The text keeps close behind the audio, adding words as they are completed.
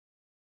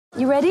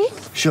You ready?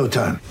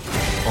 Showtime.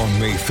 On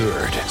May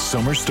 3rd,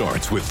 summer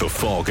starts with The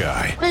Fall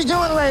Guy. Let's do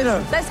it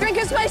later. Let's drink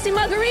a spicy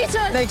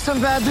margarita. Make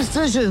some bad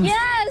decisions.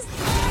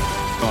 Yes!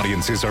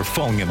 Audiences are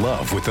falling in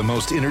love with the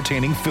most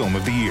entertaining film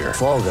of the year.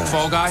 Fall Guy.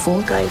 Fall Guy?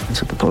 Fall Guy.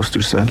 That's what the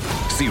poster said.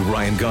 See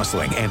Ryan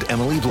Gosling and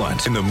Emily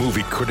Blunt in the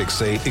movie critics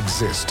say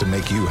exists to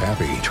make you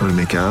happy. Trying to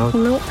make it out?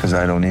 Nope. Because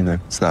I don't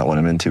either. It's not what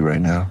I'm into right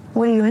now.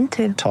 What are you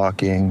into?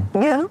 Talking.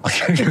 Yeah.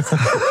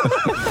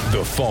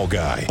 The Fall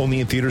Guy.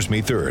 Only in theaters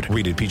May 3rd.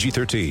 Rated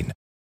PG-13.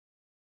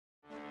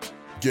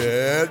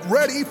 Get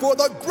ready for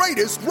the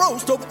greatest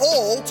roast of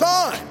all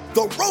time.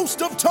 The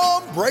Roast of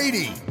Tom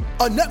Brady.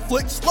 A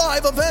Netflix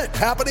live event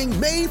happening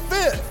May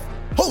 5th.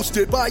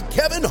 Hosted by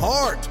Kevin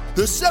Hart.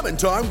 The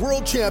 7-time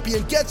world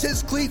champion gets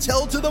his cleats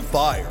held to the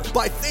fire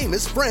by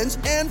famous friends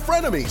and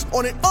frenemies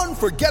on an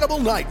unforgettable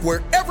night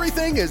where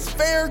everything is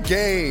fair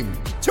game.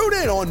 Tune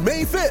in on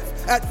May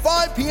 5th at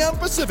 5 p.m.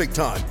 Pacific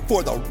time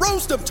for the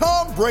Roast of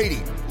Tom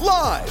Brady.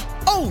 Live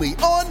only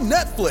on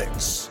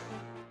Netflix.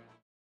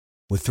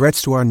 With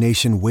threats to our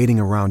nation waiting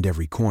around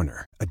every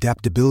corner,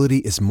 adaptability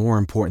is more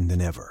important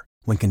than ever.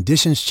 When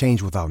conditions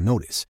change without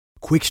notice,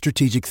 quick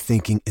strategic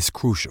thinking is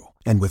crucial.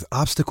 And with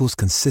obstacles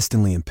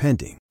consistently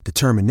impending,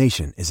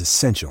 determination is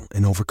essential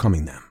in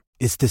overcoming them.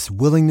 It's this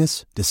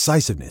willingness,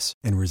 decisiveness,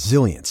 and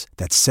resilience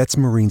that sets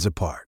Marines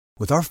apart.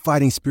 With our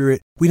fighting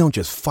spirit, we don't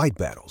just fight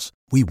battles,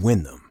 we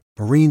win them.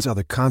 Marines are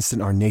the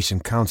constant our nation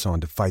counts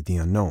on to fight the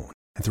unknown.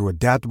 And through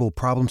adaptable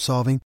problem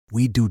solving,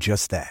 we do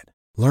just that.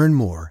 Learn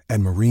more at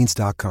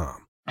marines.com.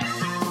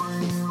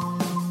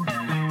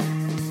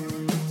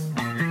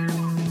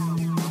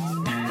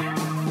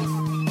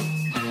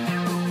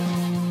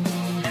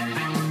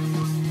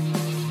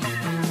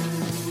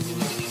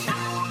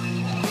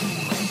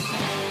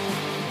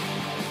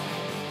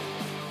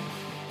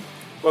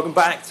 Welcome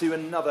back to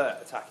another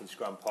Attacking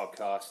Scrum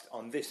podcast.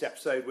 On this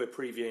episode, we're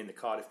previewing the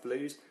Cardiff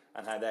Blues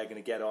and how they're going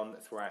to get on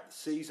throughout the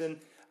season.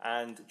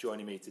 And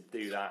joining me to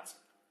do that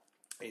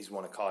is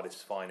one of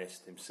Cardiff's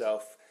finest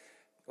himself,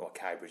 or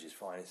Cowbridge's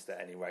finest at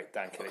any rate.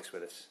 Dan Killick's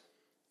with us.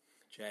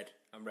 Jed,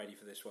 I'm ready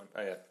for this one.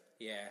 Oh yeah,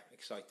 yeah,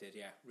 excited.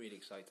 Yeah, really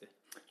excited.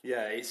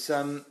 Yeah, it's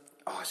a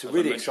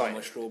really exciting.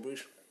 My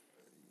strawberries.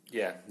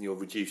 Yeah, your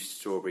reduced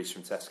strawberries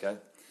from Tesco.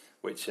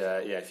 Which,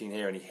 if you can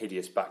hear any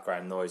hideous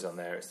background noise on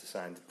there, it's the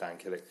sound of Dan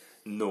Killick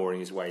gnawing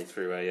his way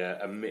through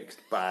a mixed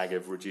bag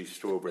of reduced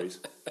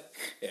strawberries.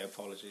 Yeah,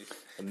 apologies.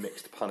 A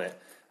mixed punnet.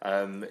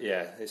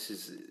 This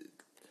is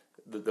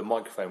the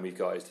microphone we've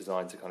got is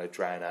designed to kind of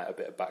drown out a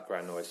bit of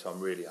background noise, so I'm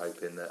really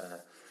hoping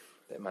that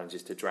it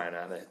manages to drown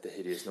out the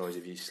hideous noise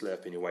of you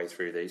slurping your way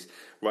through these.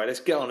 Right,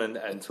 let's get on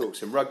and talk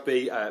some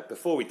rugby.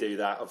 Before we do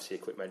that, obviously a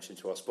quick mention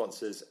to our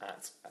sponsors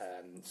at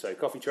So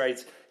Coffee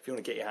Trades. If you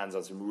want to get your hands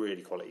on some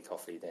really quality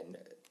coffee, then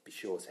be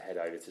sure to head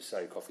over to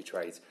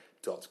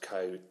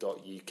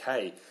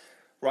socoffeetrades.co.uk.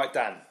 Right,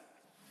 Dan,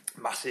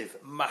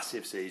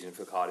 massive season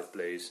for Cardiff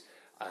Blues.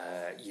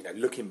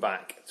 Looking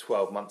back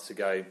 12 months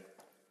ago,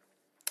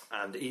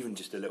 and even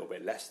just a little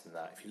bit less than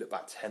that, if you look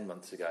back 10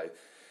 months ago,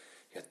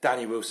 you had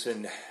Danny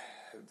Wilson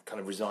kind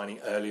of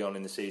resigning early on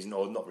in the season,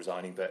 or not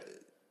resigning, but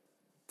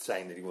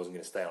saying that he wasn't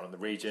going to stay on in the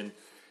region.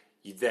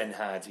 You then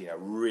had,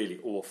 really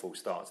awful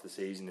start to the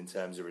season in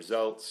terms of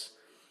results.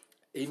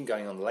 Even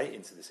going on late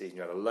into the season,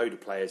 you had a load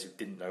of players who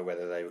didn't know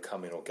whether they were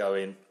coming or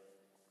going.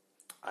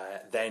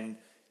 Then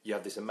you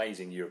had this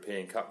amazing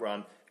European Cup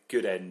run,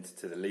 good end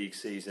to the league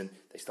season.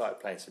 They started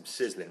playing some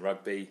sizzling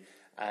rugby,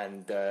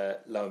 and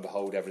lo and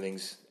behold,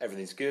 everything's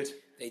good.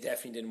 They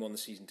definitely didn't want the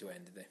season to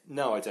end, did they?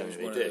 No, I don't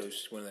think they did.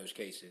 One of those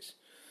cases.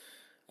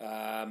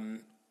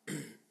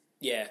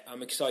 Yeah,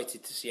 I'm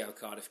excited to see how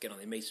Cardiff get on.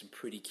 They made some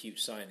pretty cute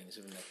signings,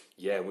 haven't they?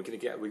 Yeah, we're going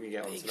to get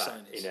onto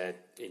that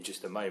in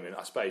just a moment.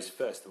 I suppose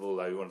first of all,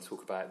 though, we want to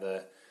talk about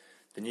the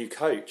new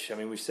coach. I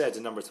mean, we've said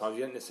a number of times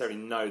we don't necessarily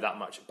know that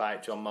much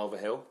about John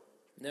Mulvihill.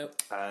 No,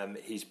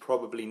 he's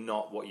probably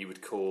not what you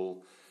would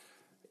call,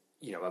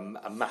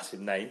 a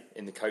massive name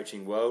in the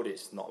coaching world.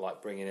 It's not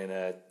like bringing in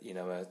a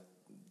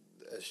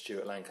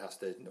Stuart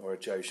Lancaster or a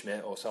Joe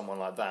Schmidt or someone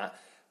like that.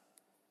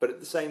 But at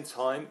the same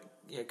time,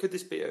 could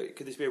this be a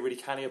really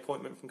canny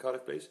appointment from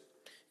Cardiff Blues?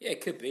 Yeah,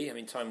 it could be. I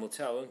mean, time will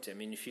tell, won't it? I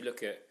mean, if you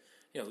look at,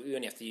 we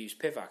only have to use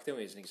Pivac, don't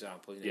we, as an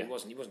example? He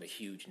wasn't a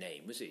huge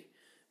name, was he?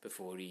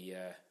 Before he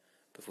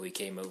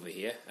came over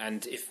here,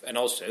 and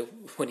also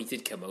when he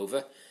did come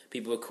over,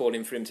 people were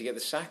calling for him to get the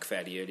sack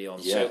fairly early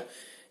on. Yeah. So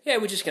yeah,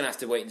 we're just going to have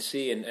to wait and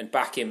see and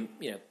back him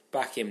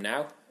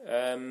now,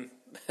 and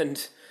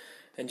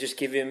just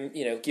give him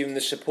the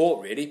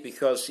support really,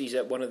 because he's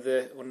at one of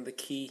the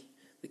key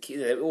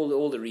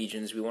all the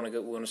regions we want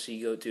to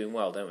see doing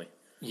well, don't we?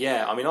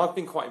 Yeah, I mean, I've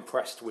been quite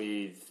impressed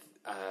with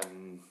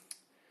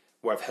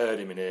where I've heard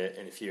him in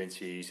a few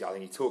interviews. I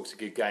think he talks a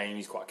good game.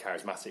 He's quite a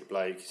charismatic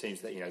bloke. He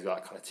seems that he's got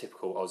that kind of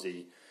typical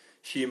Aussie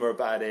humour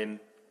about him.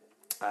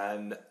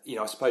 And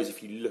I suppose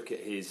if you look at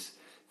his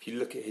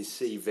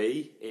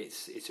CV,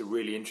 it's a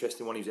really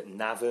interesting one. He was at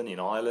Navan in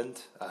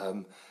Ireland.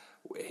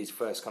 His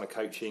first kind of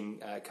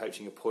coaching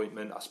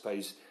appointment, I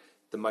suppose.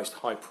 The most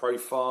high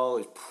profile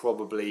is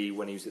probably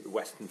when he was at the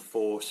Western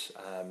Force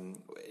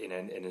in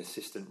an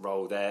assistant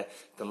role there.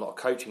 Done a lot of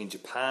coaching in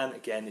Japan.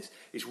 Again,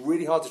 it's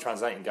really hard to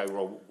translate and go,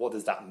 well, what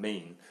does that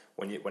mean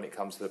when it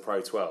comes to the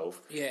Pro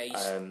 12? Yeah,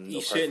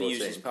 he's certainly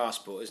used his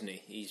passport, isn't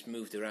he? He's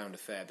moved around a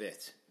fair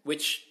bit,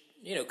 which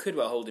could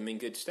well hold him in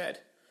good stead.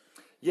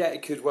 Yeah,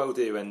 it could well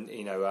do, and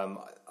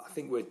I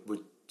think we're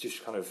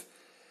just kind of.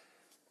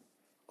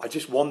 I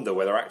just wonder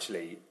whether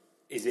actually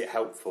is it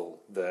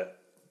helpful that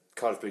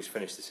Cardiff Blues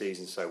finished the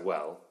season so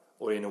well,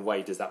 or in a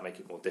way does that make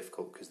it more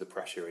difficult because the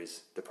pressure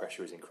is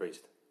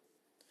increased?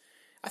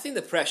 I think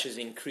the pressure's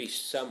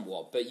increased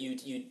somewhat, but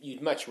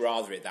you'd much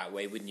rather it that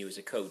way, wouldn't you? As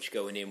a coach,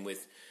 going in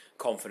with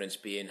confidence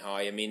being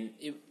high. I mean,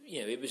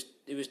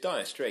 it was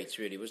dire straits,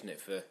 really, wasn't it,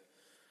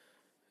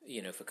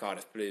 for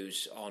Cardiff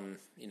Blues on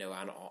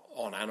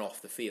and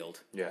off the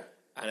field. Yeah.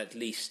 And at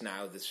least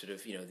now the sort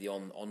of the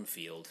on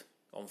field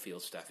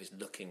stuff is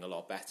looking a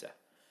lot better,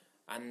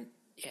 and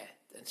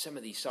some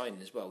of these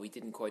signings as well. We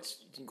didn't quite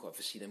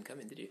foresee them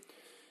coming, did you?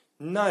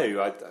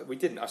 No, we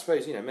didn't. I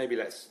suppose maybe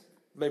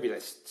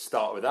let's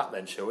start with that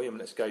then, shall we? And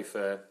let's go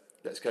for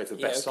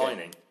best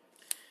signing.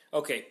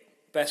 Okay,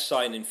 best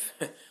signing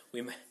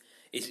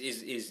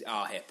is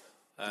our hip.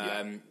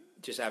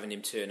 Just having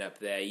him turn up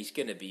there, he's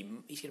going to be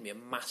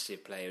a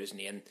massive player, isn't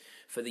he? And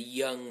for the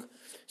young,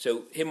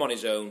 so him on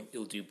his own,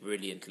 he'll do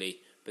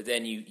brilliantly. But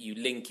then you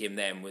link him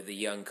then with the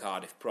young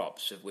Cardiff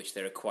props, of which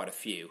there are quite a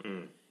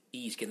few.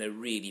 He's going to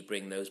really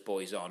bring those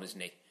boys on, isn't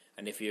he?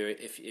 And if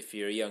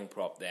you're a young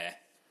prop there,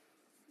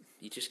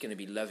 you're just going to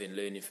be loving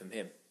learning from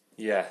him.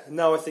 Yeah,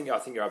 no, I think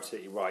you're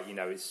absolutely right.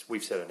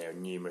 We've said on here a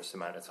numerous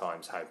amount of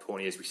times how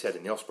important he is. We said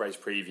in the Ospreys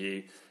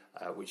preview,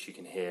 which you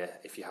can hear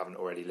if you haven't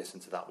already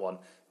listened to that one.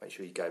 Make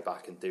sure you go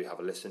back and do have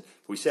a listen.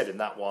 We said in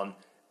that one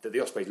that the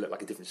Ospreys looked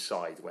like a different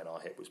side when our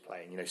hip was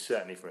playing.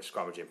 Certainly from a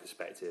scrummaging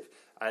perspective,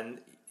 and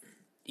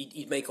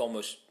he'd make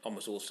almost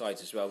all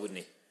sides as well, wouldn't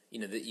he?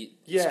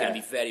 It's going to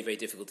be very, very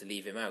difficult to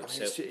leave him out.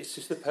 It's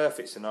just the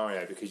perfect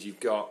scenario because you've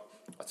got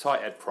a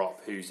tight head prop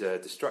who's a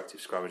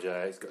destructive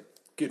scrummager. He's got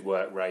good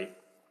work rate.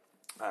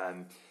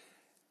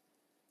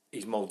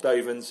 He's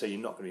Moldovan, so you're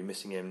not going to be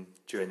missing him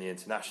during the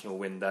international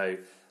window.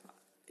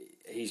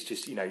 He's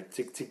just,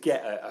 to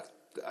get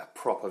a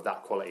prop of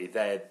that quality,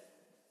 they're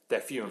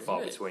few and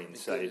far between.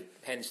 So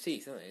hen's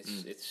teeth, aren't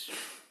they?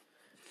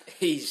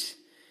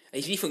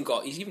 He's even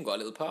got a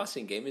little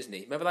passing game, isn't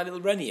he? Remember that little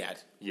run he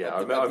had? Yeah,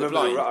 I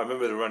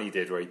remember the run he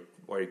did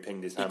where he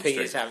pinged his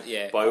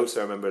hamstring. But I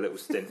also remember a little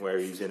stint where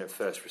he was in at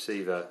first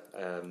receiver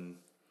at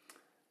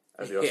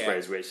the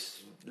Ospreys,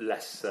 which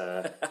less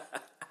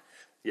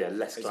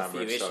glamorous. There's a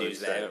few issues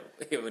there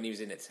when he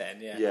was in at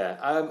 10. Yeah.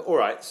 Yeah. All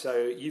right.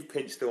 So you've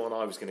pinched the one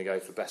I was going to go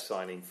for best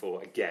signing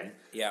for again.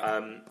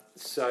 Yeah.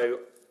 So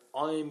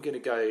I'm going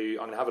to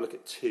have a look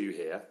at two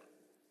here.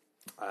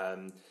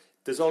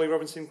 Does Ollie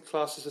Robinson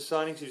class as a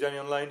signing? Because he's only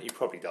on loan. He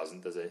probably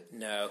doesn't, does he?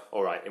 No.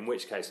 All right. In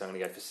which case, I'm going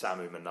to go for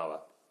Samu Manoa.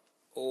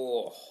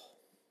 Oh.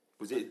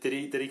 Was it?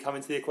 Did he come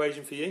into the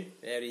equation for you?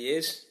 There he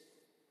is.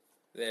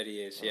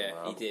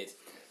 Yeah, he did.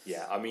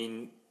 Yeah. I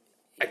mean,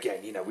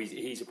 again,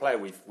 he's a player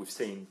we've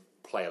seen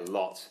play a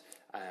lot.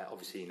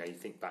 Obviously, you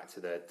think back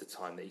to the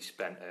time that he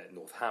spent at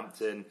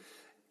Northampton.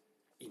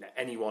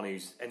 Anyone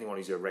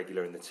who's a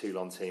regular in the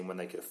Toulon team, when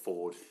they could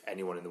afford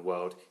anyone in the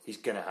world, he's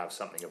going to have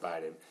something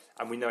about him,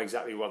 and we know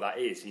exactly what that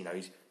is.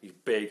 He's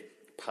big,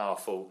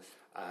 powerful,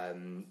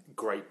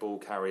 great ball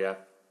carrier.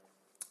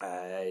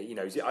 I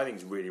think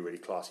he's a really, really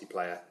classy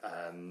player.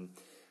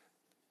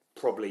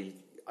 Probably,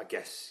 I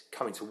guess,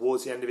 coming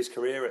towards the end of his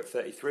career at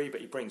 33,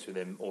 but he brings with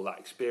him all that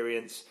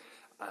experience.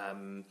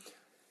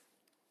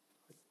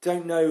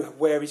 Don't know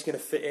where he's going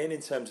to fit in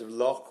terms of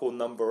lock or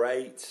number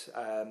 8.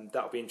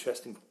 That'll be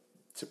interesting.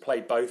 To play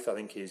both, I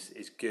think,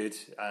 is good,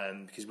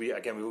 because we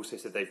also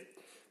said they've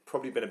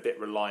probably been a bit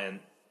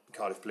reliant,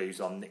 Cardiff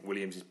Blues, on Nick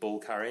Williams' ball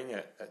carrying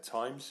at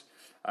times.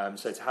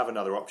 So to have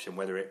another option,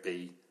 whether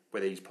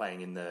he's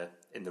playing in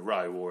the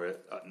row or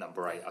at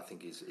number 8, I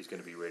think is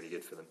going to be really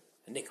good for them.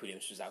 And Nick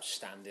Williams was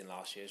outstanding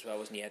last year as well,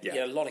 wasn't he? He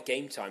had a lot of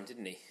game time,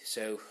 didn't he?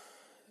 So,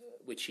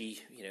 which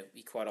he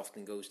quite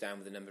often goes down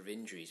with a number of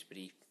injuries, but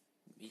he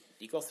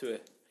got through a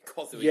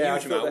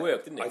huge amount of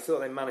work, didn't he? I thought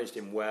they managed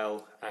him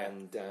well,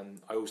 and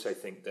I also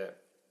think that.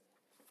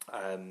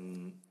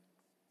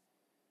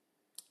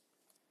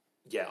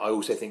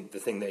 The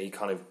thing that he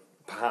kind of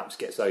perhaps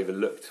gets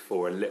overlooked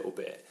for a little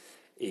bit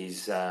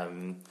is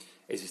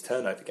his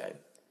turnover game.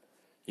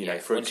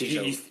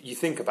 You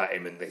think about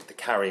him and the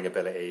carrying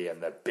ability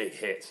and the big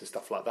hits and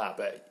stuff like that,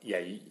 but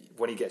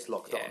when he gets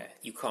locked on,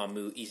 you can't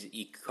move.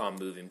 You can't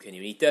move him, can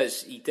you? And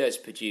he does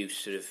produce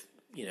sort of.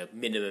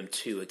 Minimum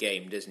 2 a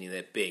game, doesn't he?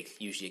 They're big,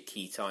 usually at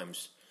key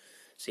times.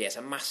 So it's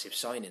a massive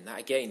signing. That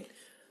again,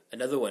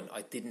 another one.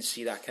 I didn't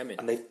see that coming.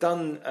 And they've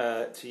done,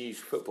 to use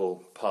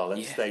football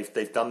parlance,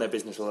 they've done their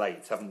business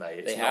late, haven't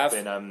they? They have,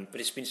 but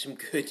it's been some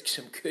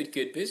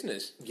good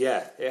business.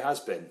 Yeah, it has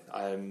been.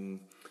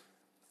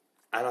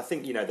 And I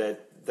think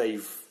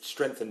they've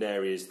strengthened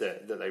areas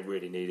that they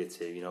really needed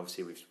to.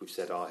 Obviously we've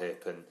said our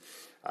hip, and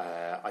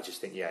I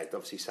just think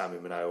obviously Sammy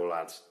Manoa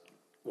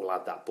will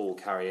add that ball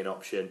carrying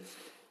option.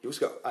 You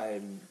also got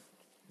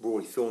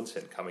Rory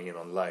Thornton coming in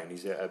on loan.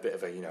 He's a bit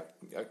of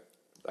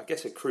I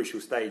guess a crucial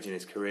stage in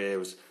his career.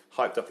 Was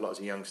hyped up a lot as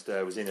a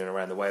youngster. Was in and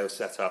around the Wales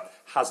setup.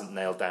 Hasn't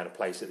nailed down a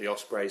place at the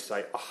Ospreys. So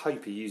I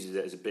hope he uses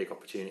it as a big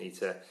opportunity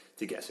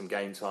to get some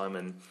game time.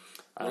 And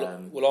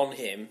well, on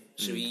him.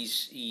 So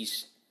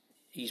he's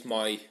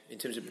my, in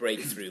terms of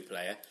breakthrough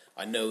player.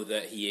 I know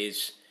that he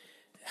is.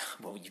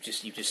 Well, you've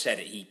just said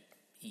it.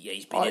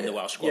 He's been in the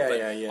Welsh squad.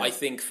 I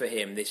think for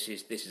him, this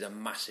is a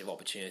massive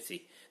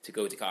opportunity to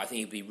go to Cardiff. I think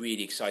he'll be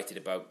really excited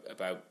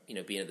about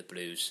being at the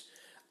Blues,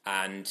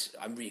 and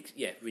I'm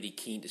really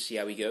keen to see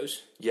how he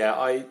goes.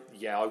 I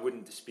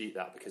wouldn't dispute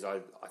that, because I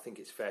think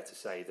it's fair to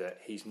say that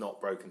he's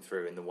not broken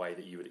through in the way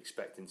that you would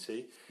expect him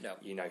to. No,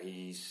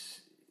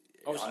 he's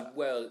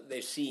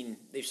obviously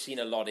they've seen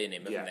a lot in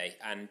him, haven't they?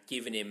 And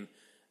given him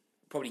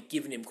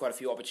quite a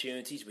few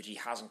opportunities which he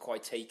hasn't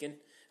quite taken.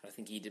 I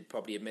think he'd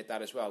probably admit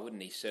that as well,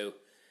 wouldn't he? So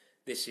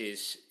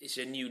it's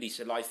a new lease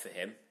of life for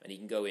him, and he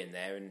can go in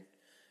there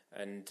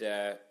and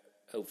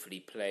hopefully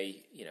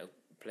play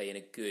in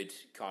a good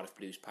Cardiff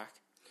Blues pack.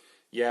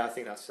 Yeah, I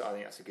think that's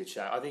a good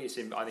shout. I think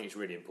it's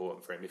really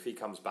important for him if he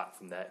comes back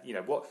from there.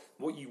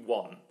 What you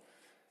want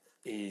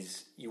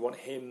is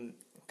him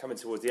coming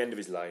towards the end of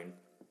his loan,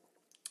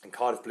 and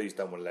Cardiff Blues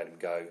don't want to let him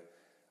go.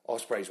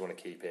 Ospreys want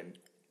to keep him.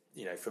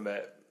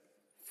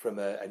 From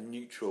a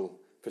neutral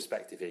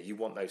perspective here, you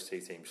want those two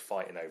teams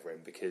fighting over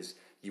him, because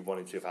you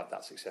want him to have had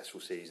that successful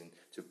season,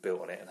 to have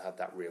built on it and had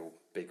that real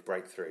big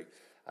breakthrough.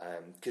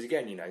 Because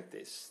again,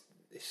 it's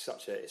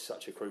such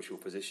a crucial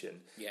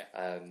position. Yeah,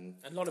 and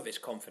a lot of it's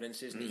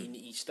confidence, isn't it?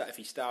 If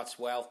he starts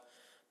well,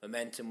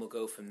 momentum will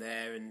go from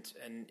there, and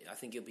I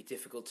think it'll be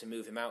difficult to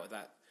move him out of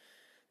that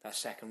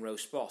second row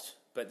spot.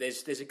 But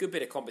there's a good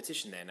bit of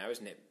competition there now,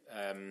 isn't it?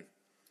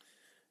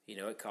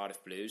 At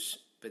Cardiff Blues,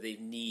 but they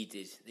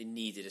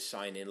needed a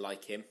sign in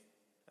like him.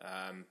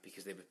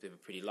 Because they were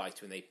pretty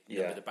light when they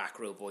with the back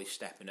row boys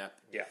stepping up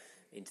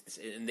into this,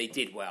 and they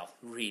did well,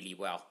 really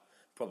well.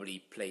 Probably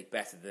played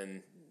better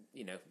than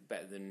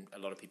a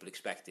lot of people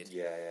expected.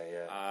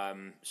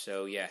 I'm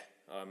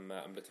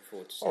looking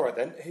forward to seeing. All right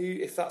then,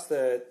 if that's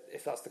the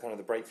kind of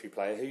the breakthrough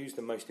player, who's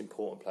the most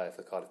important player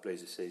for Cardiff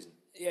Blues this season?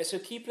 Yeah, so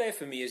key player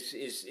for me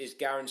is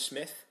Garen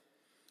Smith.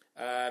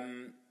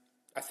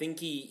 I think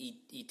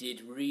he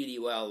did really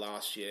well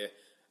last year.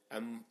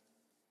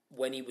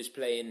 When he was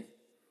playing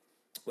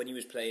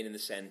in the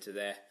centre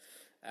there,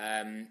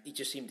 he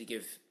just seemed to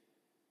give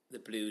the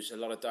Blues a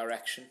lot of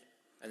direction,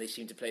 and they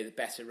seemed to play the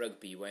better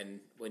rugby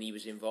when he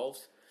was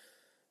involved.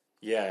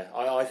 Yeah,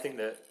 I think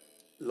that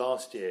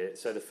last year,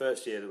 so the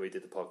first year that we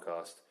did the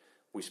podcast,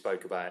 we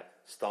spoke about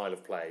style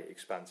of play,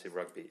 expansive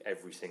rugby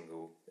every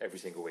single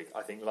week.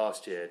 I think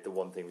last year the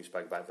one thing we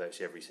spoke about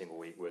virtually every single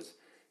week was,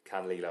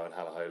 can Lilo and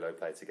Halaholo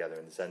play together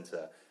in the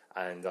centre?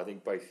 And I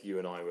think both you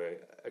and I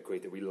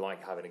agreed that we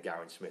like having a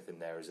Garen Smith in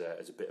there as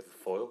a bit of a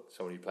foil,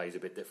 someone who plays a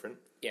bit different.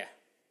 Yeah,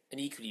 and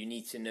equally you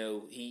need to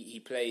know he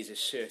plays a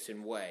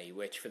certain way,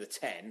 which for the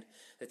 10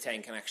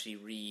 can actually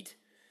read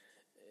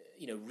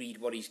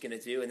what he's going to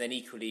do, and then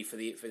equally for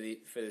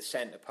the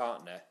centre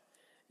partner,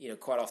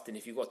 quite often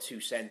if you've got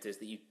two centres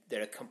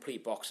they're a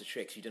complete box of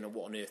tricks, you don't know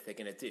what on earth they're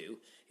going to do.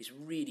 It's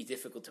really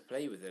difficult to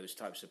play with those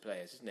types of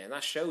players, isn't it? And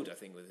that showed, I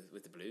think,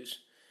 with the Blues.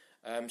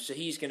 So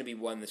he's going to be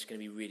one that's going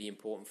to be really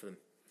important for them.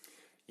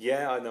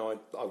 Yeah, I know.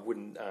 I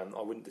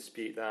wouldn't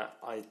dispute that.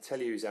 I tell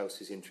you who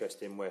else is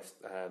interesting with,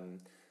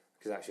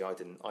 because actually I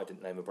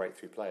didn't name a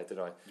breakthrough player, did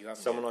I? You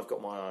haven't. Someone I've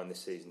got my eye on this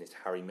season is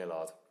Harry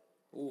Millard.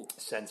 Ooh. A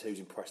centre who's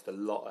impressed a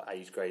lot at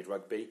age grade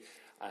rugby.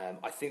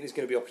 I think there's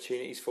going to be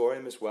opportunities for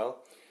him as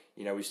well.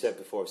 We've said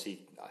before.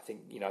 Obviously, I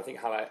think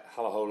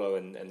Halaholo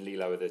and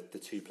Lilo are the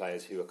two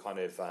players who are kind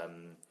of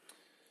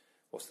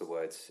what's the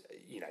word?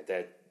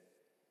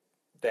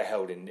 They're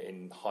held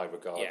in high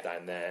regard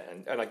down there,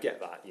 and I get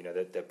that.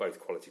 They're both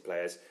quality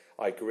players.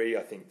 I agree.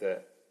 I think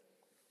that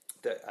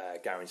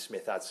Garen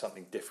Smith adds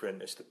something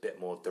different, just a bit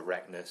more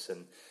directness,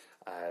 and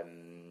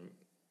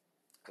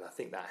I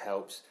think that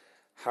helps.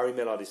 Harry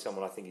Millard is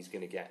someone I think he's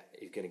going to get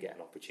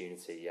an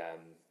opportunity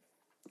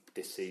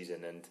this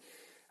season, and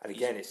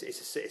again,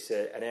 it's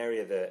an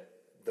area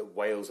that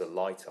Wales are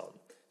light on.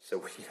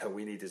 So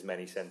we need as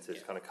many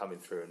centres kind of coming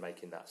through and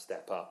making that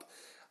step up.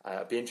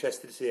 I'd be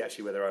interested to see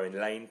actually whether Owen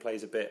Lane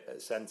plays a bit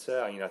at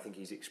centre. I think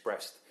he's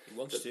expressed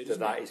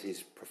that is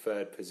his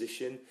preferred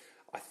position.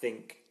 I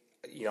think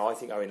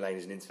Owen Lane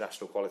is an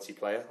international quality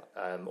player,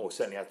 or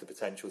certainly has the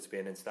potential to be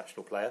an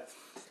international player.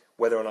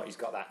 Whether or not he's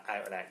got that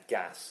out and out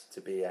gas to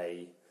be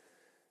an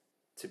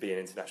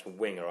international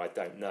winger, I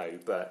don't know.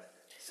 But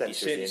he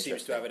certainly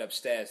seems to have it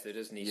upstairs, though,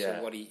 doesn't he? Yeah.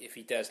 So if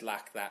he does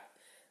lack that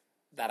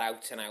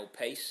out and out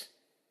pace,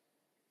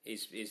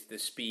 is the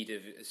speed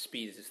of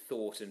his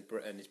thought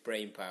and his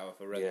brain power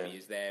for rugby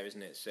is there,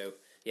 isn't it? So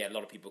a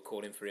lot of people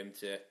calling for him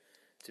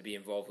to be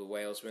involved with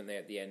Wales, weren't they,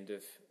 at the end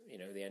of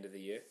the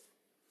year?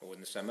 or in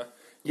the summer.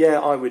 Yeah,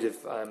 I would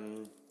have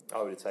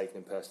taken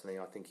him personally.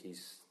 I think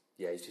he's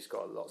just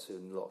got lots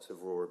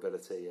of raw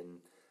ability, and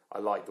I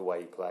like the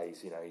way he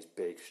plays. You know, he's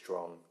big,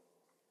 strong.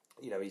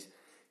 You know, he's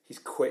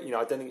quick. You know,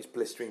 I don't think it's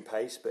blistering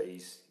pace, but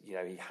he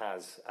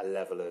has a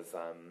level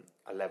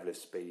of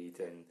speed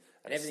and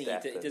everything.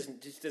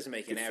 He doesn't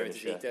make an error.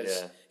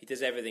 He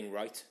does everything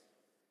right,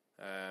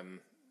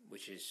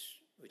 which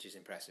is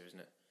impressive, isn't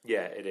it?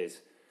 Yeah, it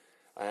is.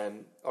 All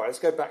right, let's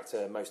go back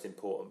to most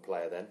important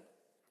player then.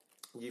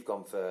 I've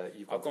gone for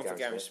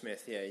Gary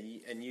Smith. Yeah,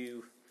 and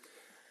you.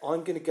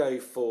 I'm going to go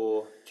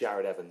for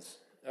Jared Evans.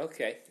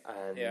 Okay.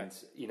 And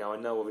you know, I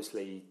know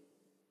obviously,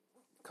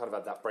 kind of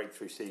had that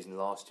breakthrough season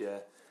last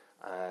year.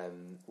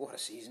 What a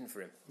season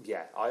for him!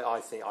 Yeah, I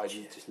think I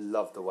just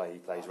love the way he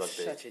plays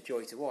rugby. Such a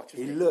joy to watch.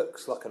 He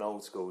looks like an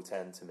old school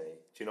 10 to me.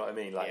 Do you know what I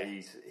mean? Like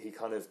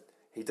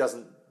he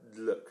doesn't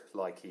look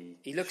like he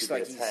looks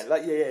like he's 10.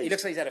 He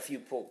looks like he's had a few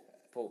pork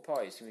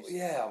pies.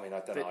 Yeah, I mean,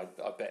 I don't know.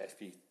 I bet if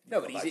he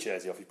got that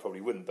jersey off, he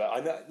probably wouldn't. But I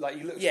know, like,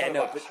 he looks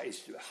but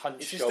he's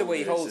hunched. It's just the way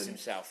he holds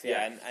himself.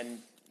 Yeah, and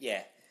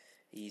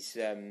he's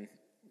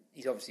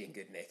obviously in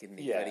good nick, isn't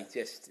he? Yeah. But he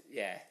just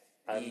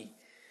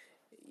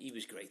he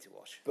was great to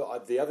watch.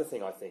 But the other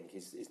thing I think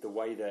is the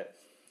way that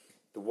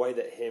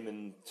him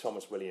and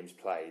Thomas Williams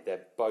play.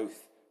 They're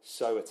both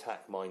so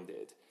attack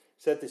minded.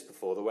 Said this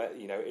before. The way,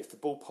 you know, if the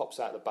ball pops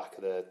out the back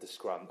of the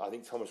scrum, I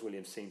think Thomas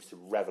Williams seems to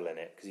revel in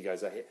it because he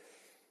goes,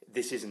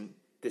 "This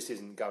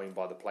isn't going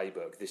by the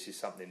playbook. This is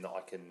something that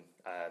I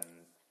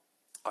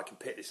can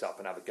pick this up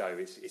and have a go.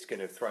 It's going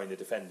to throw in the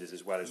defenders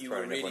as well as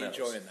throwing everyone else."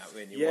 You were really enjoying that,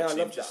 weren't you? Yeah, watching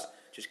I love him that.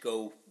 Just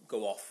go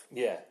off.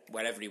 Yeah,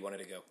 wherever he wanted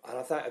to go. And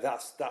I think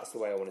that's the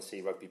way I want to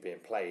see rugby being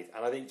played.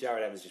 And I think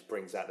Jared Evans just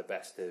brings out the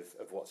best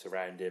of what's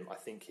around him. I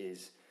think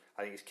his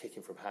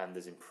kicking from hand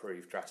has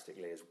improved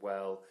drastically as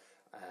well.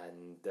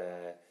 And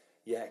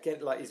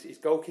again, like his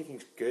goal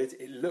kicking's good.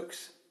 It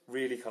looks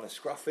really kind of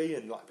scruffy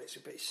and like, but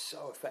it's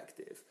so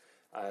effective.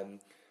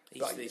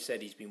 He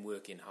said he's been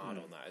working hard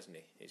on that, hasn't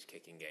he? His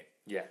kicking game.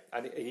 Yeah,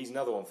 and he's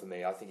another one for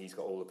me. I think he's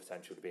got all the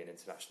potential to be an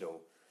international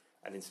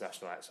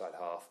outside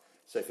half.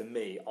 So for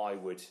me, I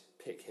would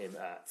pick him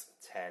at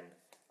 10.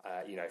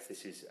 If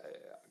this is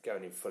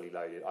going in fully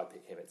loaded, I'd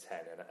pick him at 10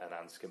 and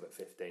Anscombe at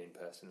 15,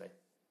 personally.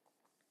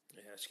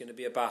 Yeah, it's going to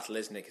be a battle,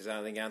 isn't it? Because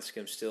I think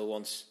Anscombe still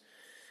wants...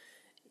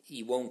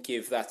 He won't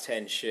give that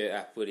 10 shirt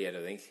up, will he, I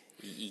don't think?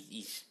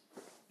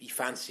 He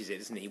fancies it,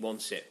 doesn't he? He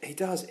wants it. He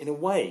does. In a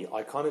way,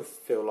 I kind of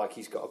feel like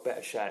he's got a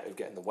better shout of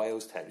getting the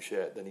Wales 10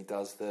 shirt than he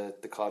does the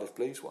Cardiff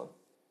Blues one.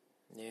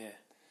 Yeah.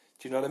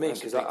 Do you know what I mean?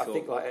 Because I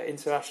think like at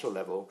international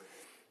level...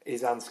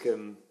 Is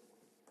Anscombe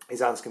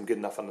good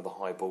enough under the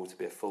high ball to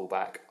be a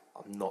fullback?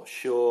 I'm not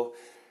sure.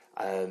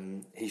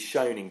 He's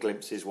shown in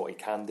glimpses what he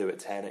can do at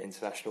 10 at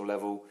international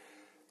level.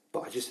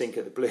 But I just think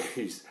at the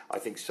Blues, I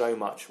think so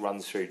much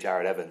runs through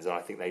Jared Evans, and I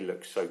think they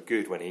look so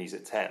good when he's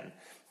at 10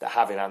 that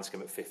having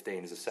Anscombe at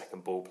 15 as a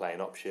second ball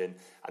playing option,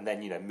 and then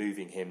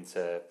moving him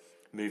to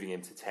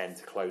 10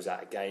 to close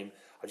out a game,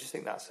 I just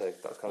think that's such a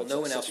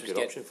good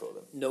option for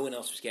them. No one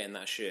else was getting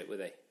that shirt, were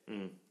they?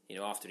 Mm.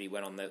 After he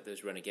went on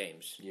those run of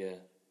games. Yeah.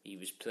 He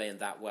was playing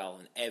that well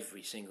in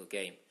every single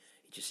game.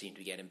 He just seemed to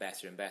be getting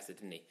better and better,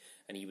 didn't he?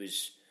 And it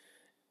was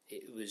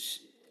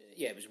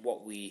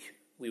what we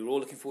were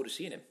all looking forward to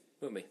seeing him,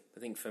 weren't we? I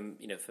think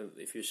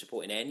if you're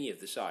supporting any of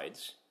the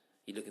sides,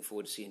 you're looking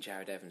forward to seeing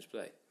Jared Evans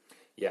play.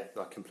 Yeah,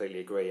 I completely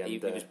agree. And he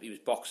was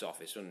box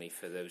office, wasn't he,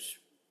 for those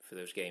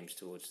games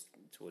towards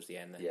the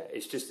end there. Yeah,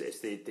 it's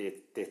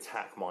the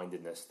attack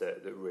mindedness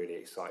that really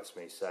excites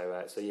me.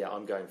 So yeah,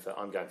 I'm going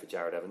for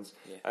Jared Evans.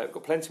 Yeah. I've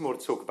got plenty more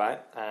to talk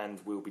about, and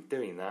we'll be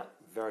doing that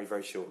very,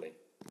 very shortly.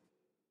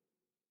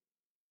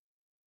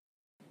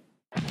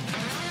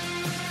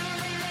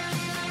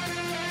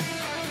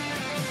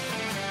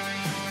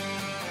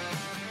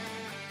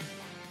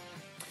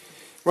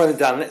 Right then,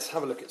 Dan, let's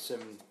have a look at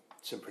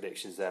some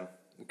predictions then.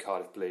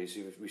 Cardiff Blues.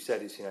 We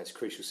said it's a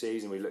crucial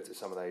season. We looked at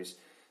some of those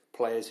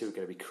players who are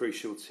going to be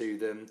crucial to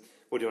them.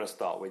 What do you want to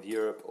start with,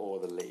 Europe or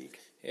the league?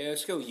 Yeah,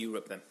 let's go with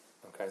Europe then.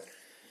 Okay.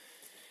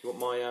 You want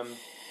my...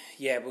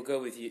 Yeah, we'll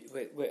go with you.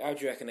 How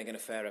do you reckon they're going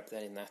to fare up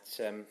then in that...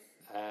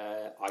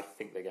 I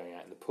think they're going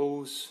out in the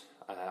pools.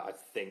 I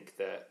think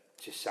that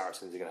just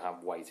Saracens are going to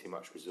have way too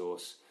much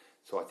resource.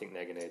 So I think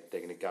they're going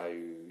to go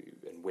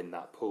and win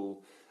that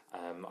pool.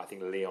 I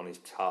think Lyon is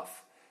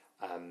tough.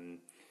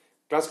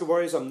 Glasgow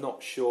Warriors, I'm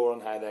not sure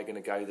on how they're going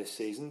to go this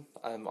season.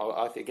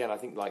 I think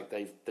like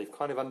they've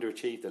kind of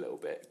underachieved a little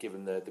bit,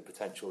 given the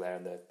potential there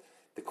and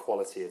the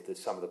quality of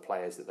some of the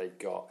players that they've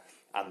got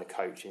and the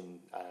coach in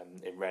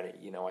Rennie.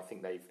 I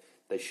think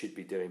they should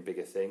be doing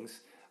bigger things.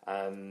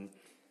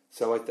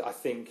 So I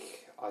think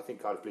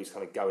Cardiff Blues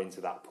kind of go into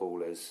that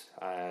pool as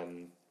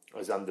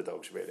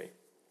underdogs, really.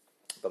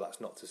 But that's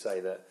not to say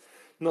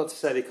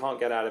they can't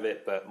get out of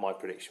it. But my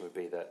prediction would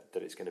be that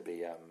it's going to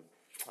be.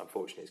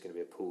 Unfortunately, it's going to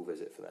be a pool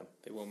visit for them.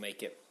 They won't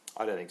make it.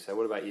 I don't think so.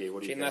 What about you?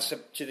 Do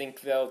you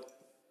think they'll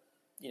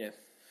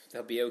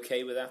be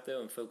okay with that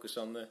though, and focus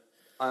on the?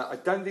 I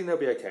don't think they'll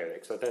be okay with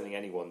it, because I don't think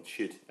anyone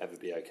should ever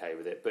be okay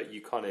with it. But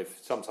you kind of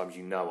sometimes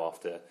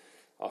after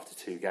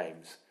 2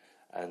 games,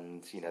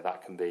 and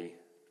that can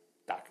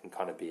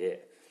kind of be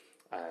it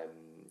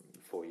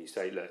for you.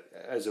 So look,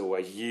 as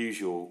always,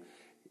 usual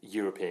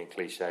European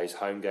cliches: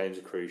 home games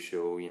are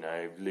crucial.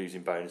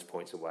 Losing bonus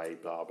points away,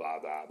 blah blah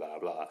blah blah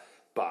blah.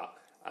 But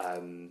I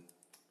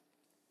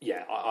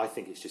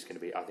think it's just going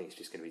to be. I think it's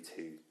just going to be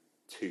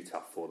too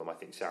tough for them. I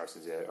think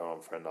Saracens are on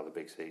for another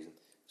big season.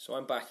 So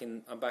I'm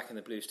backing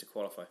the Blues to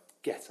qualify.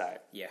 Get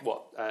out. Yeah.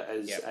 What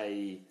as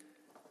a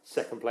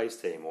second place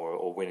team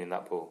or winning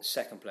that pool?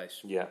 Second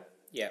place. Yeah.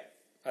 Yeah.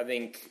 I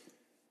think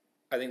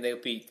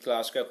they'll beat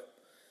Glasgow,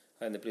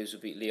 and the Blues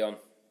will beat Lyon.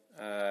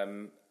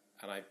 And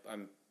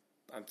I'm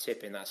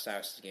tipping that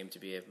Saracens game to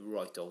be a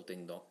right old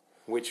ding dong.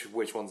 Which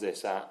one's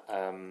this at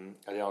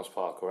Allianz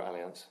Park or at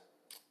Allianz?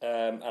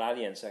 At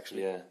Allianz,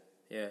 actually. Yeah.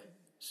 Yeah.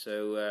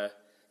 So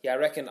I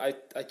reckon I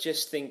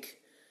just think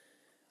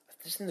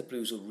the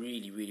Blues will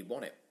really, really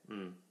want it.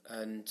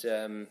 And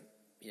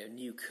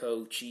new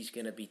coach, he's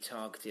going to be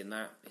targeting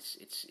that.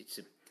 It's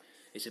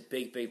a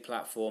big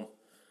platform.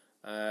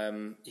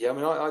 I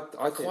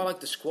quite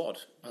like the squad.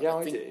 I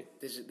think do.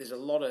 There's a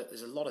lot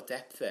of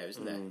depth there,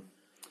 isn't there?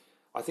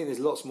 I think there's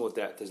lots more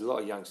depth. There's a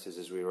lot of youngsters,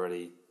 as we've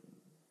already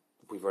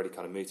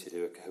kind of mooted,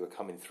 who are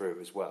coming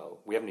through as well.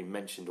 We haven't even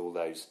mentioned all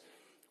those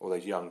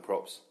young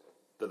props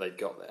that they've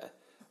got there.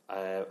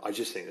 I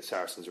just think the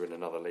Saracens are in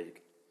another league.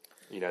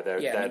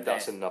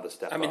 That's another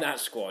step. I mean, up. that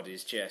squad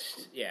is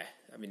just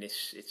I mean,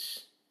 it's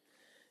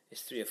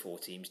 3 or 4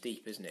 teams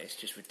deep, isn't it? It's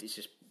just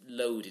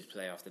loaded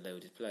player after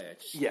loaded player.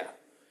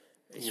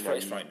 It's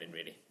frightening,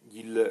 really.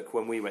 You look,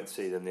 when we went to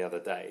see them the other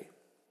day,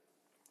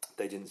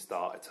 they didn't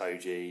start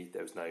Itoje,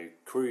 there was no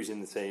Cruz in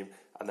the team,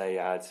 and they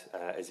had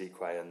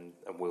Ezekwe and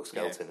Will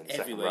Skelton in the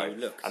second row. You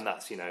looked. And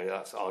that's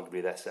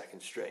arguably their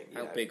second string.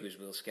 How big was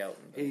Will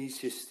Skelton? He's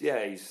just,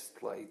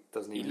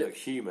 doesn't even look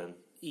human.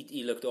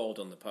 He looked old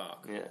on the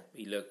park. Yeah.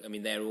 I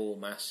mean, they're all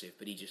massive,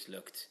 but he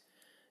looked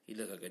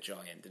like a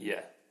giant, didn't he?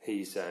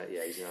 He's an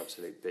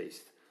absolute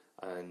beast.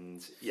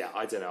 And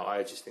I don't know.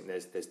 I just think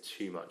there's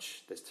too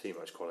much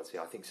quality.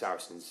 I think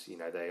Saracens,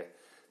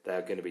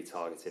 they're going to be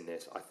targeting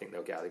this. I think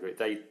they'll get out of the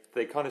grid.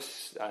 They kind of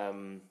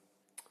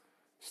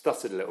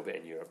stuttered a little bit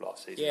in Europe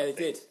last season. Yeah, they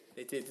did.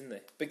 They did, didn't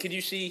they? But could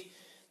you see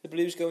the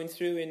Blues going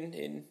through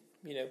in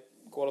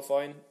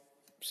qualifying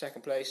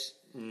second place?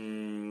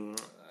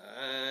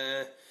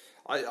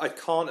 I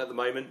can't at the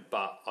moment,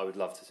 but I would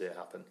love to see it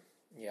happen.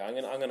 Yeah,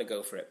 I'm gonna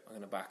go for it. I'm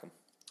gonna back them.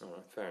 All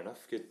right, fair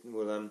enough. Good.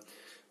 We'll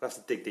have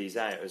to dig these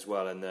out as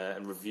well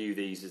and review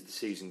these as the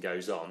season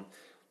goes on.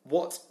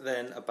 What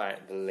then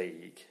about the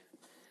league?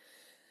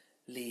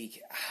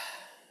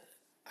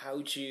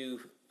 How do you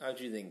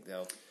think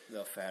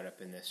they'll fare up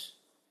in this?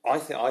 I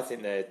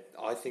think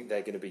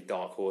they're going to be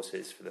dark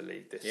horses for the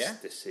league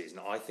this season.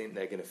 I think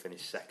they're going to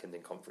finish second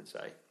in Conference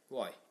A.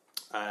 Why?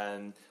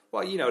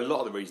 Well, a lot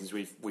of the reasons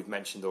we've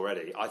mentioned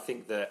already. I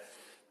think that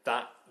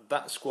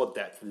squad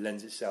depth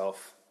lends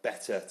itself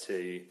better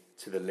to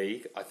the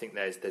league. I think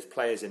there's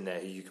players in there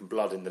who you can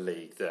blood in the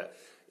league that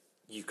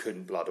you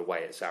couldn't blood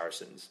away at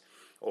Saracens,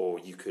 or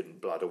you couldn't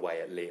blood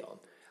away at Lyon.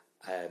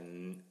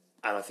 And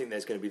I think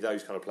there's going to be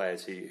those kind of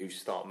players who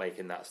start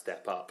making that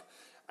step up.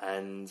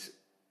 And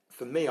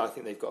for me, I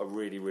think they've got a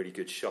really, really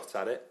good shot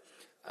at it.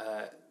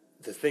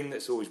 The thing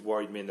that's always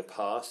worried me in the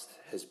past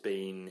has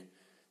been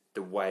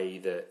the way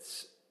that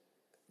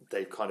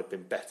they've kind of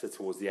been better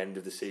towards the end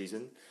of the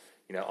season.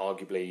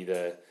 Arguably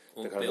the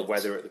kind of the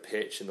weather at the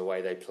pitch and the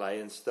way they play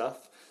and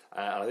stuff.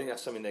 And I think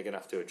that's something they're going to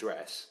have to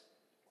address.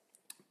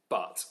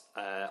 But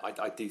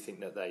I do think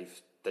that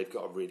they've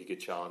got a really good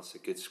chance, a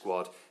good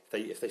squad.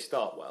 If they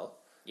start well,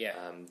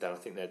 then I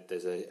think that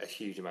there's a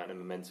huge amount of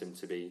momentum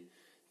to be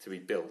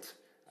built.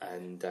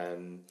 And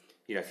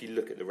if you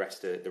look at the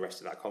rest of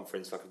that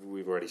conference, like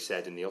we've already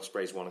said, in the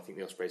Ospreys one, I think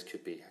the Ospreys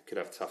could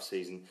have a tough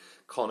season.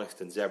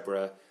 Connacht and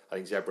Zebre, I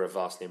think Zebre have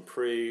vastly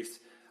improved.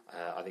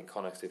 I think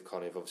Connacht have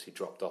kind of obviously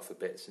dropped off a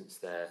bit since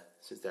their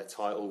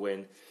title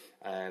win.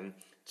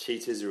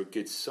 Cheetahs are a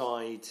good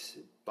side,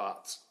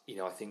 but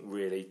I think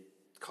really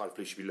Cardiff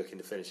Blues should be looking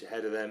to finish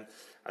ahead of them.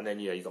 And then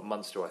you've got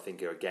Munster, I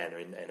think, are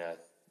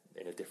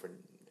in a different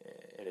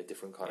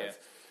kind of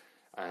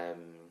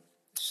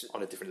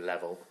on a different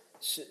level.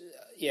 So,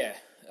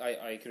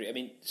 I agree. I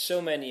mean,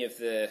 so many of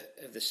the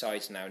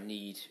sides now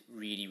need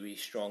really, really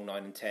strong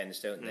 9 and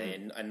 10s, don't they?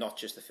 And not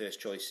just the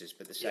first choices,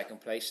 but the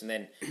second place. And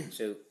then,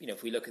 so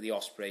if we look at the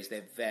Ospreys,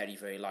 they're very,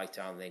 very light,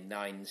 aren't they?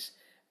 9s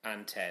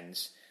and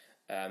 10s.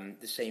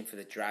 The same for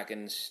the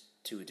Dragons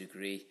to a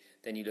degree.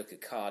 Then you look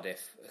at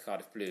Cardiff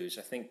Blues.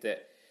 I think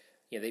that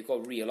they've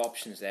got real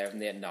options there,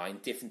 and they're at 9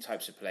 different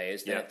types of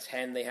players. Then at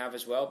 10 they have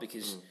as well,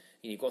 because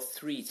you've got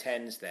 3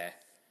 10s there.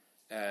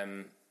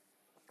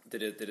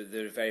 That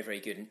are very, very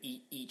good, and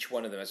each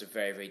one of them has a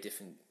very, very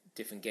different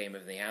game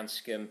of the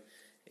Anscombe.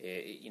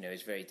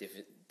 Is very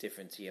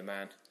different to your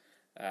man,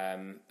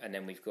 and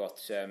then we've got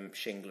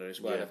Shingler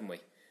as well, haven't we?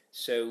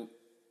 So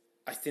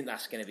I think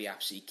that's going to be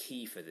absolutely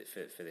key for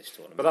this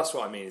tournament. But that's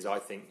what I mean. Is I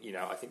think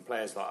a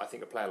player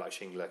like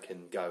Shingler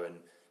can go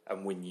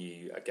and win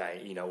you a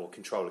game, or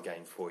control a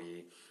game for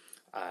you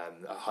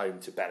at home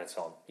to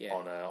Benetton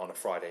on a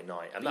Friday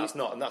night, and that's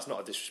not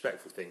a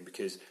disrespectful thing,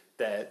 because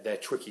they're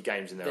tricky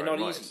games in their own not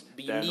right. Easy,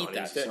 but you need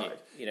that, don't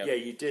you? Yeah,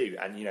 you do,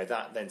 and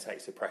that then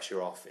takes the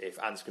pressure off. If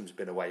Anscombe's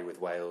been away with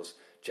Wales,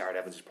 Jared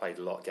Evans has played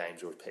a lot of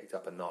games or has picked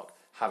up a knock.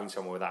 Having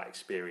someone with that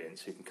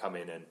experience who can come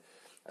in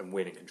and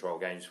win and control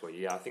games for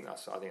you, I think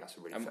that's a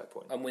really fair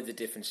point. And with the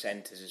different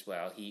centres as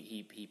well,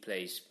 he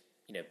plays.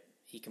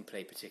 He can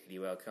play particularly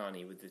well, can't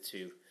he? With the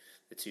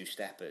two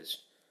steppers.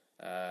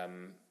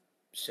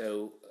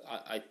 So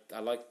I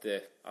like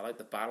the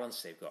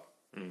balance they've got.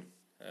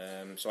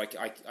 So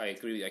I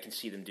agree with you. I can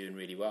see them doing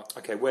really well.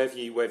 Okay, where have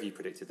you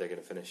predicted they're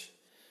going to finish?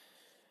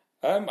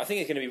 I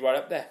think it's going to be right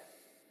up there.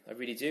 I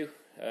really do.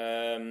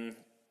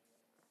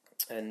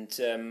 And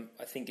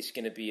I think it's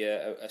going to be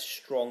a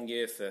strong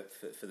year for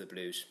the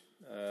Blues.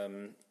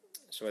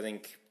 So I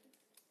think,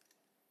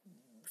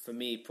 for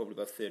me, probably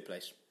about third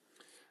place.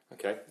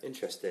 Okay,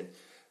 interesting.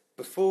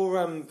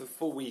 Before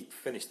we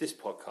finish this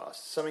podcast,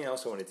 something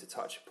else I wanted to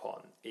touch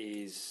upon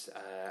is,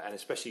 and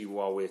especially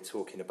while we're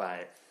talking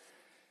about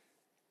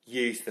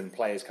youth and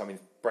players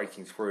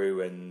breaking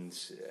through and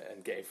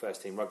getting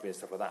first team rugby and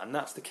stuff like that, and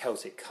that's the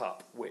Celtic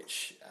Cup,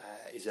 which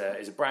is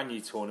a brand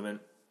new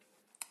tournament.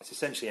 It's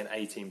essentially an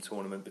A-team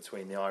tournament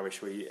between the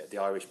Irish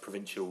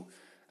provincial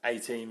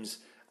A-teams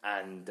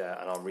and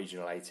our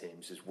regional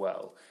A-teams as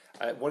well.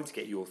 I wanted to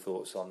get your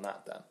thoughts on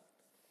that, Dan.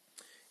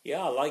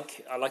 Yeah, I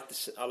like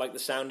the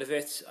sound of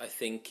it. I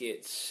think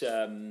it's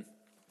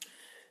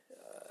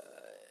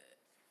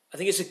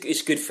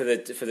it's good for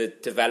the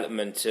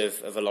development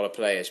of a lot of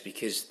players,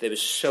 because there were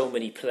so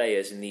many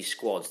players in these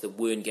squads that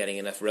weren't getting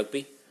enough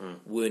rugby,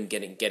 weren't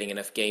getting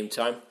enough game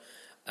time,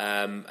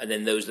 and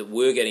then those that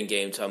were getting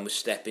game time were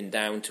stepping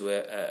down to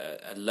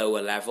a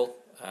lower level,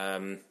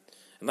 and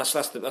that's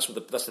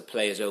the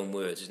players' own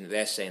words, isn't it?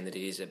 They're saying that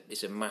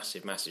it's a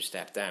massive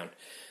step down.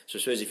 So I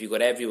suppose if you've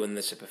got everyone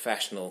that's a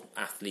professional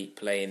athlete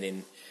playing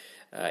in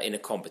a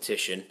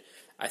competition,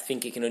 I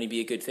think it can only be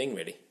a good thing,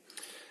 really.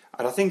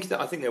 And I think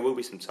there will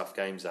be some tough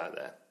games out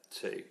there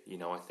too.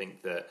 I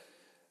think that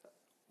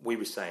we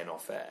were saying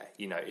off air.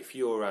 If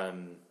you're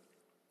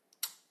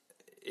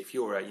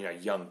a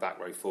young back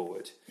row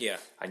forward,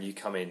 and you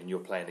come in and you're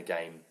playing a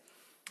game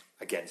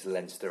against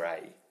Leinster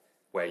A,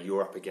 where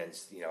you're up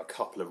against a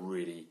couple of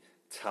really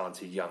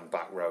talented young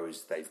back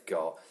rows they've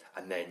got,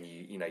 and then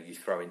you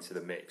throw into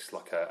the mix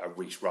like a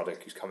Rhys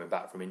Ruddock who's coming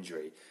back from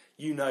injury.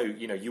 You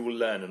will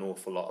learn an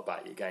awful lot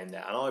about your game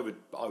there, and I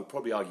would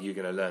probably argue you're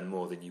going to learn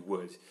more than you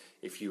would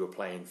if you were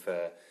playing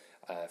for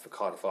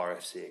Cardiff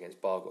RFC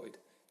against Bargoed.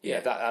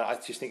 I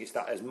just think it's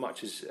that as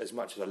much as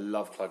I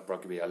love club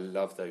rugby, I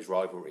love those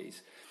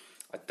rivalries.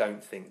 I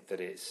don't think that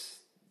it's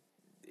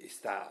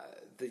that.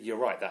 You're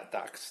right.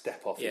 That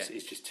step off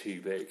is just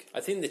too big. I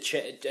think the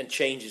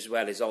change as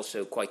well is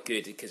also quite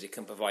good, because it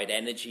can provide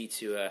energy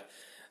to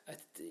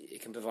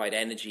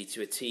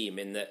a team,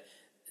 in that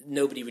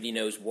nobody really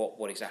knows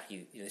what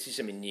exactly. This is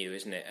something new,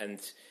 isn't it? And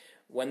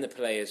when the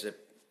players are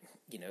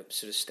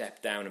sort of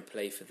step down and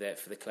play for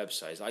the club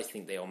size, I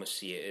think they almost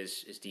see it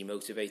as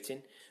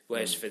demotivating.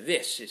 Whereas for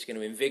this, it's going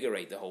to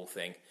invigorate the whole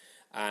thing,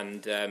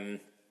 and there's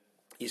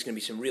going to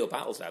be some real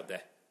battles out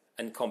there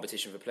and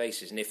competition for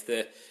places. And if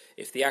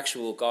the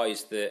actual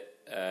guys that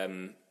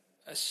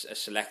are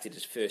selected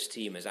as first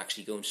teamers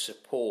actually go and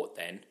support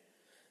then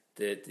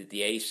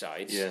the A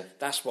sides,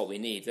 that's what we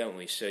need, don't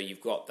we? So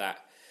you've got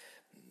that,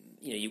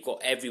 you've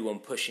got everyone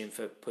pushing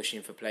for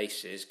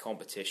places,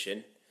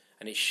 competition,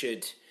 and it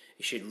should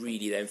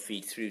really then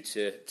feed through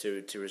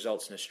to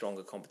results in a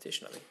stronger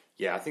competition, I think.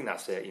 Yeah, I think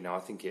that's it. I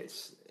think it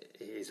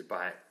is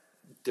about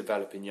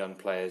developing young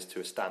players to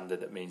a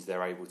standard that means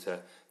they're able to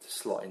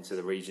slot into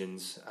the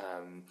regions,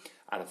 and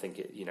I think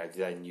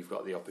then you've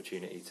got the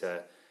opportunity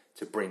to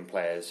bring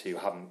players who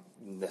haven't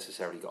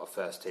necessarily got a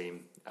first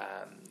team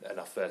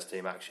enough first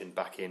team action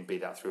back in, be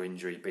that through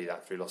injury, be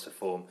that through loss of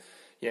form.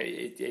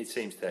 It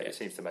seems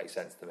to make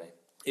sense to me.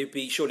 It'd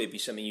be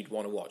something you'd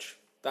want to watch.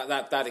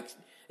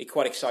 It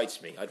quite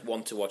excites me. I'd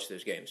want to watch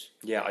those games.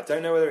 Yeah, I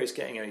don't know whether it's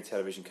getting any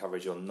television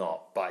coverage or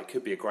not, but it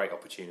could be a great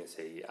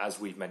opportunity,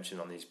 as we've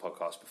mentioned on these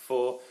podcasts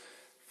before,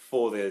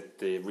 for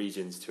the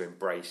regions to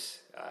embrace,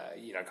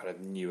 kind of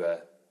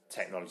newer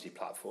technology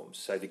platforms.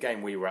 So the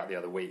game we were at the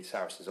other week,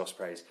 Saracens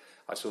Ospreys,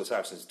 I saw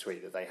Saracens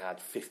tweet that they had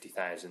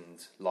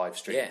 50,000 live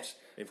streams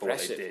for what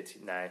they did.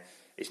 Now,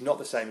 it's not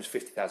the same as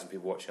 50,000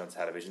 people watching on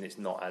television. It's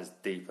not as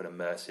deep and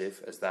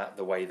immersive as that.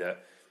 The way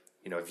that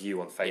a view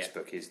on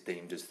Facebook is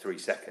deemed as 3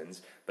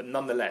 seconds, but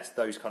nonetheless,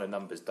 those kind of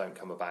numbers don't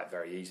come about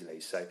very easily.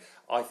 So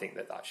I think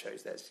that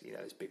shows there's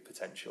big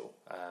potential.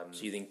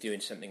 So you think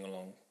doing something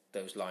along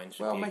those lines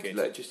would well, be make good?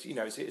 Look, just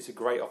it's a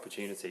great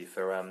opportunity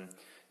for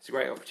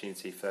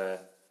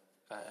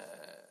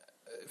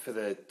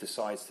the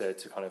sides to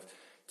kind of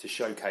to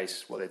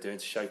showcase what they're doing,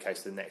 to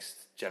showcase the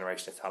next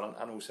generation of talent,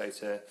 and also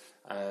to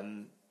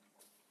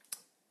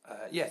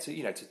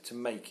to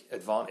make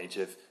advantage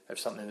of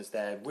something that's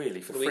there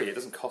really for free. It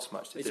doesn't cost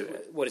much to do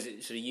it. What is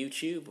it? Sort of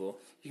YouTube, or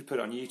you can put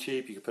it on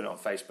YouTube. You can put it on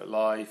Facebook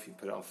Live. You can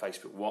put it on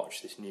Facebook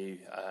Watch. This new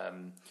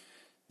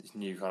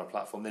kind of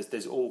platform.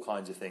 There's all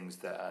kinds of things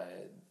that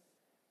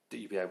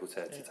you'll be able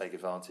to take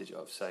advantage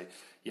of. So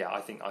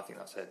I think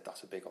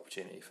that's a big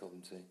opportunity for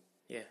them too.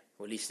 Yeah,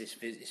 well, at least it's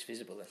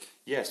visible then.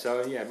 Yeah,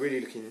 so really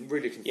looking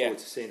forward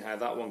to seeing how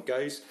that one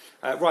goes.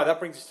 Right, that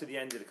brings us to the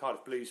end of the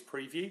Cardiff Blues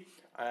preview.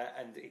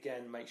 And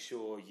again, make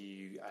sure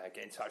you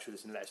get in touch with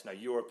us and let us know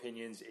your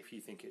opinions. If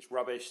you think it's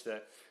rubbish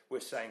that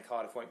we're saying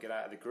Cardiff won't get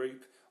out of the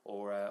group,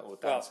 or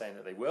Dan saying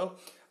that they will,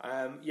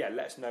 let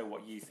us know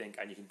what you think,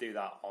 and you can do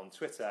that on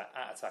Twitter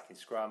 @Attacking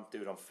Scrum.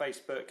 Do it on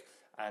Facebook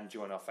and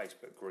join our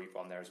Facebook group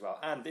on there as well,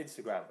 and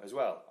Instagram as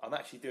well. I'm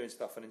actually doing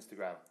stuff on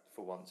Instagram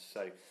for once,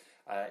 so.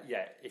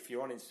 If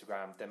you're on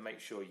Instagram, then make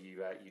sure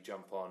you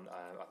jump on.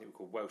 I think we're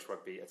called Welsh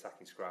Rugby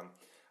Attacking Scrum,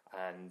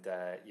 and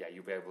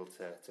you'll be able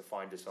to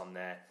find us on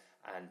there,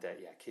 and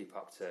keep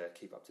up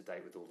to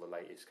date with all the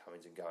latest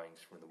comings and goings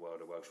from the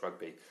world of Welsh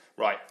rugby.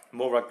 Right,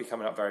 more rugby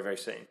coming up very, very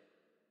soon.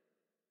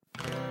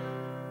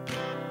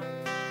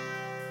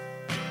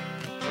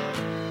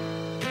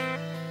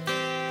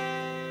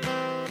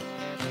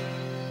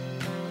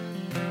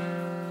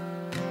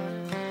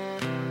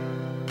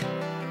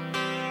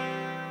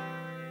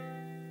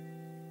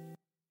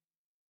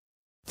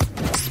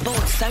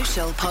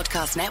 Social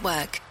Podcast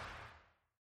Network.